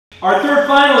Our third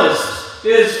finalist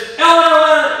is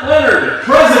Elleanor Leonard,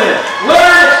 President,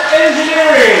 Leonard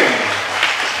Engineering.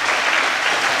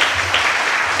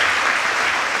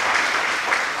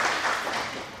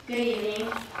 Good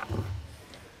evening.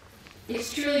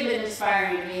 It's truly been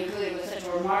inspiring to be included with such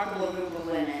a remarkable group of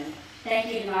women.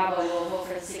 Thank you to my Louisville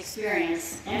for this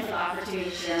experience and for the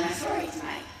opportunity to share my story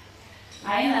tonight.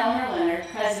 I am Elleanor Leonard,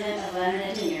 President of Leonard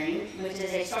Engineering, which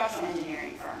is a structural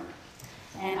engineering firm.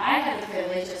 And I have the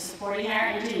privilege of supporting our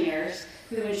engineers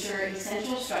who ensure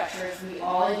essential structures we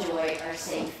all enjoy are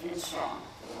safe and strong.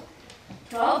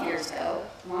 12 years ago,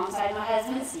 alongside my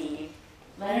husband Steve,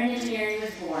 Leonard Engineering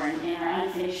was born in our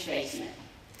unfinished basement.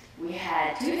 We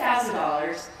had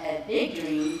 $2,000, a big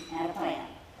dream, and a plan.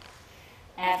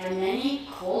 After many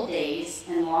cold days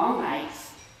and long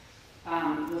nights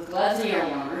with gloves and ear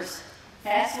warmers,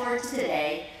 fast forward to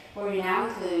today, where we now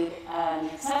include an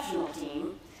exceptional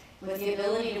team with the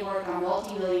ability to work on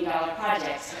multi-million-dollar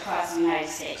projects across the United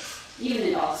States, even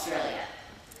in Australia.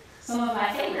 Some of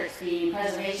my favorites being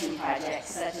preservation projects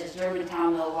such as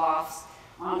Germantown Mill Lofts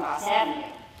on Ross Avenue.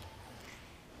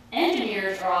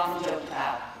 Engineers are often joked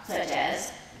about, such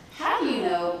as, how do you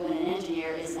know when an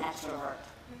engineer is an extrovert?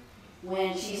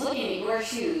 When she's looking at your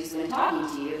shoes when talking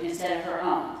to you instead of her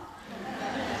own.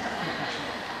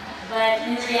 But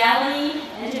in reality,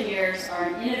 engineers are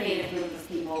an innovative group of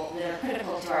people that are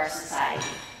critical to our society.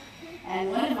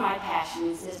 And one of my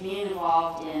passions is being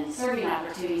involved in serving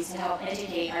opportunities to help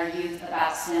educate our youth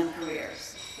about STEM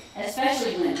careers,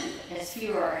 especially women, as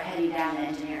fewer are heading down the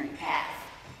engineering path.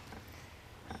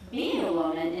 Being a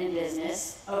woman in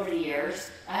business over the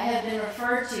years, I have been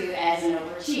referred to as an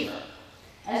overachiever,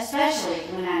 especially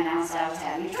when I announced I was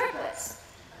having triplets.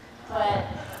 But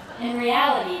in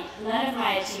reality, none of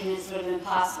my achievements would have been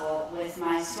possible with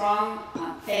my strong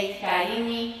faith guiding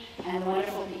me and the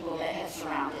wonderful people that have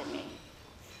surrounded me.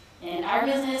 In our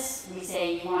business, we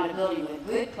say you want a building with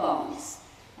good bones,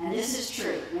 and this is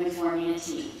true when forming a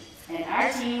team. And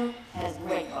our team has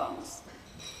great bones.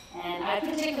 And I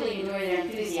particularly enjoy their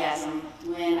enthusiasm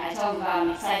when I tell them about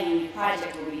an exciting new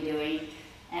project we'll be doing,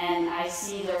 and I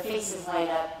see their faces light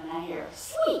up, and I hear,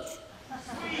 sweet!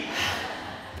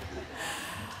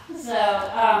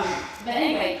 But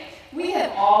anyway, we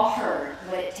have all heard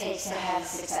what it takes to have a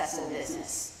successful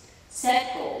business.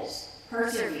 Set goals,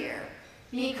 persevere,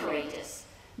 be courageous,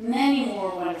 many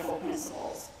more wonderful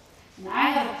principles. And I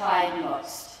have applied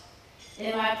most.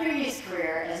 In my previous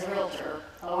career as a realtor,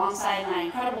 alongside my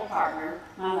incredible partner,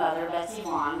 my mother, Betsy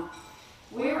Vaughn,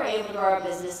 we were able to grow our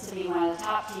business to be one of the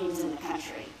top teams in the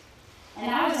country. And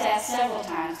I was asked several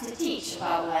times to teach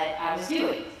about what I was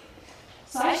doing.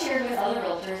 So I shared with other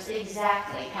realtors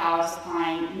exactly how I was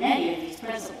applying many of these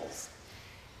principles.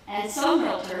 And some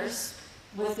realtors,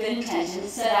 with good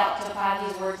intentions, set out to apply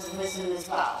these words of wisdom as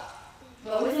well.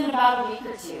 But within about a week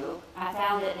or two, I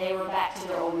found that they were back to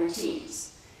their old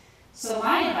routines. So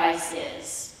my advice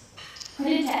is, put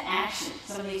into action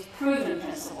some of these proven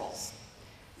principles.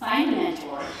 Find a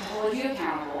mentor to hold you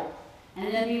accountable,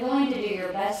 and then be willing to do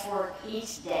your best work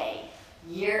each day,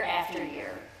 year after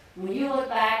year. When you look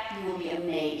back, you will be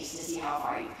amazed to see how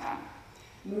far you've come.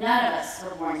 None of us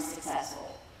are born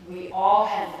successful. We all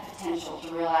have the potential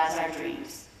to realize our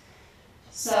dreams.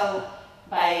 So,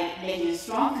 by making a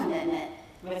strong commitment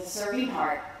with a serving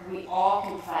heart, we all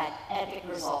can provide epic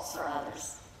results for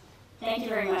others. Thank you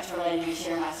very much for letting me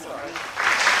share my story.